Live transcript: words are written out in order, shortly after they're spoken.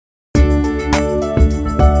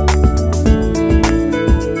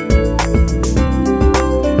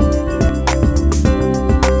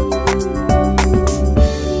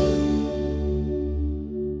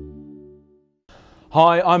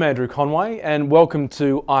Hi, I'm Andrew Conway and welcome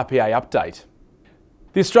to IPA Update.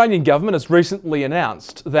 The Australian Government has recently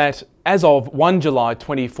announced that as of 1 July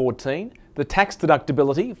 2014, the tax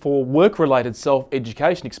deductibility for work-related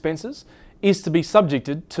self-education expenses is to be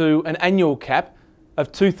subjected to an annual cap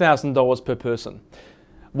of $2,000 per person.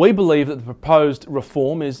 We believe that the proposed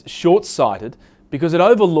reform is short-sighted because it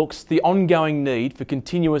overlooks the ongoing need for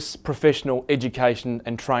continuous professional education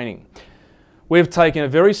and training. We have taken a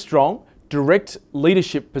very strong, direct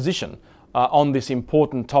leadership position on this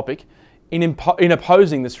important topic in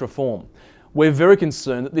opposing this reform. We're very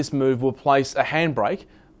concerned that this move will place a handbrake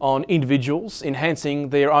on individuals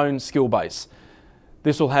enhancing their own skill base.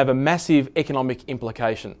 This will have a massive economic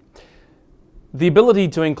implication. The ability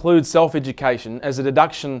to include self-education as a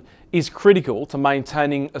deduction is critical to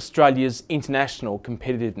maintaining Australia's international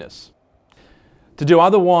competitiveness. To do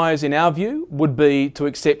otherwise, in our view, would be to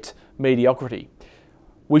accept mediocrity.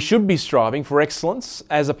 We should be striving for excellence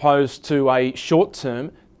as opposed to a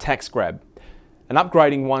short-term tax grab, and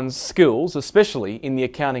upgrading one's skills, especially in the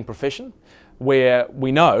accounting profession, where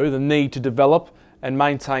we know the need to develop and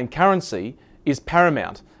maintain currency is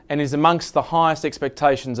paramount and is amongst the highest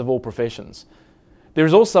expectations of all professions. There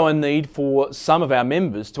is also a need for some of our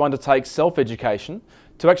members to undertake self-education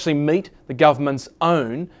to actually meet the government's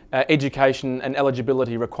own education and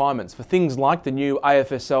eligibility requirements for things like the new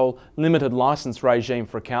AFSL limited licence regime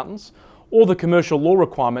for accountants or the commercial law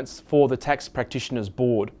requirements for the Tax Practitioners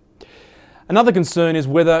Board. Another concern is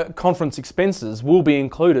whether conference expenses will be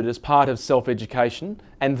included as part of self-education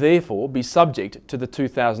and therefore be subject to the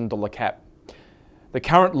 $2,000 cap. The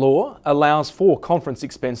current law allows for conference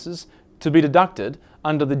expenses to be deducted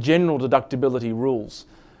under the general deductibility rules,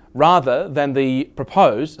 rather than the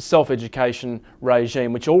proposed self-education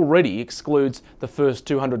regime, which already excludes the first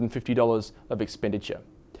 $250 of expenditure.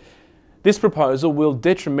 This proposal will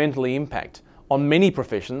detrimentally impact on many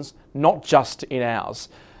professions, not just in ours,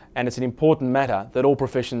 and it's an important matter that all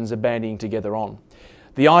professions are banding together on.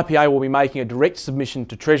 The IPA will be making a direct submission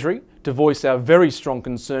to Treasury to voice our very strong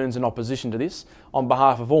concerns and opposition to this on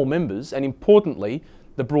behalf of all members and, importantly,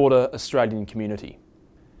 the broader Australian community.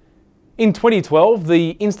 In 2012, the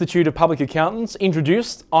Institute of Public Accountants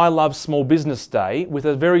introduced I Love Small Business Day with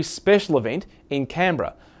a very special event in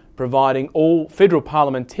Canberra, providing all federal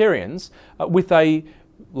parliamentarians with a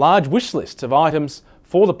large wish list of items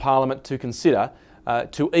for the Parliament to consider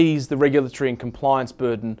to ease the regulatory and compliance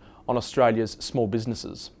burden on Australia's small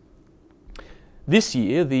businesses. This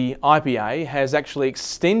year, the IPA has actually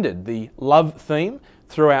extended the love theme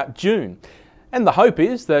throughout June. And the hope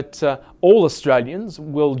is that all Australians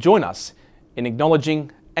will join us in acknowledging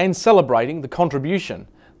and celebrating the contribution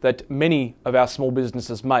that many of our small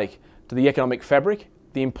businesses make to the economic fabric,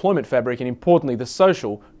 the employment fabric, and importantly, the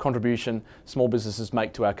social contribution small businesses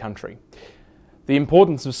make to our country. The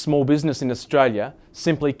importance of small business in Australia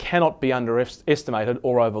simply cannot be underestimated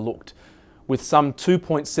or overlooked. With some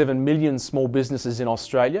 2.7 million small businesses in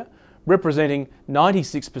Australia, representing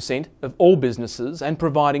 96% of all businesses and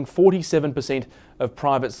providing 47% of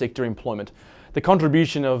private sector employment, the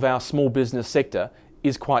contribution of our small business sector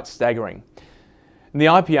is quite staggering. And the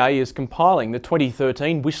IPA is compiling the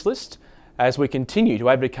 2013 wish list as we continue to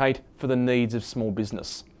advocate for the needs of small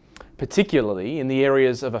business, particularly in the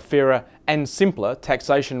areas of a fairer and simpler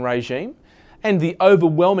taxation regime and the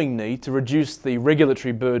overwhelming need to reduce the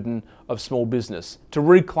regulatory burden of small business, to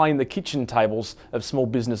reclaim the kitchen tables of small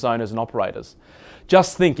business owners and operators.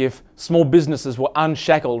 Just think, if small businesses were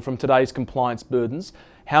unshackled from today's compliance burdens,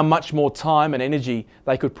 how much more time and energy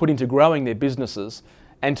they could put into growing their businesses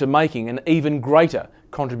and to making an even greater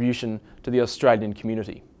contribution to the Australian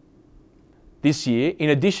community. This year,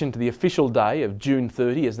 in addition to the official day of June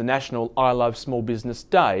 30 as the National I Love Small Business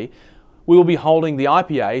Day, we will be holding the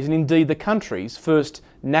IPA's and indeed the country's first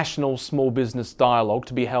National Small Business Dialogue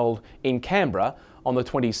to be held in Canberra on the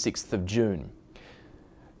 26th of June.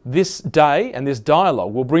 This day and this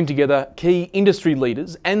dialogue will bring together key industry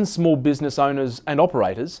leaders and small business owners and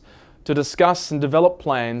operators to discuss and develop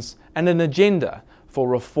plans and an agenda for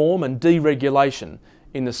reform and deregulation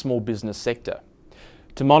in the small business sector.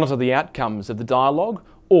 To monitor the outcomes of the dialogue,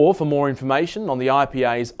 or for more information on the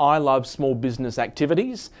IPA's I Love Small Business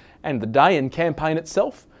activities and the day and campaign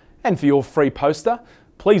itself, and for your free poster,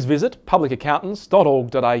 please visit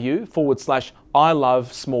publicaccountants.org.au/I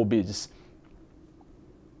Love Small Biz.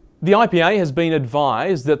 The IPA has been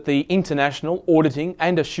advised that the International Auditing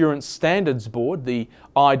and Assurance Standards Board, the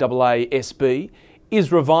IAASB,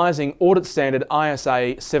 is revising audit standard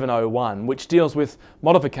ISA 701, which deals with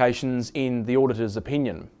modifications in the auditor's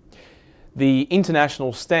opinion. The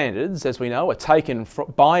international standards, as we know, are taken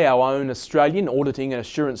by our own Australian Auditing and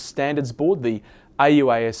Assurance Standards Board, the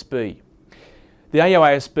AUASB. The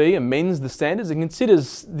AUASB amends the standards and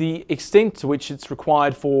considers the extent to which it's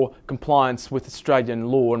required for compliance with Australian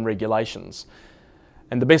law and regulations.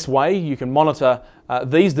 And the best way you can monitor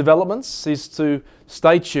these developments is to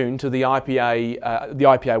stay tuned to the IPA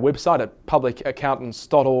website at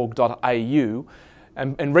publicaccountants.org.au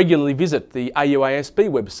and regularly visit the AUASB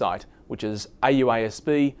website, which is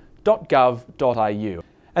auasb.gov.au.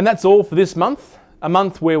 And that's all for this month, a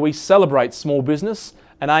month where we celebrate small business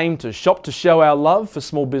and aim to shop to show our love for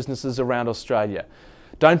small businesses around Australia.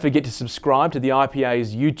 Don't forget to subscribe to the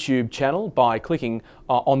IPA's YouTube channel by clicking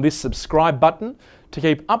on this subscribe button to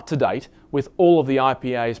keep up to date with all of the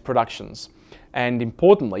IPA's productions. And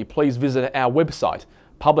importantly, please visit our website,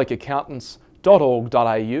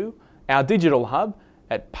 publicaccountants.org.au, our digital hub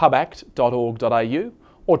at pubact.org.au,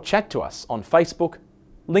 or chat to us on Facebook,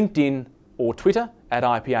 LinkedIn, or Twitter at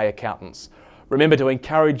IPA Accountants. Remember to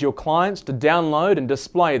encourage your clients to download and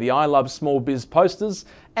display the I Love Small Biz posters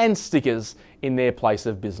and stickers in their place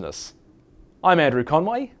of business. I'm Andrew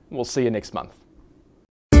Conway, and we'll see you next month.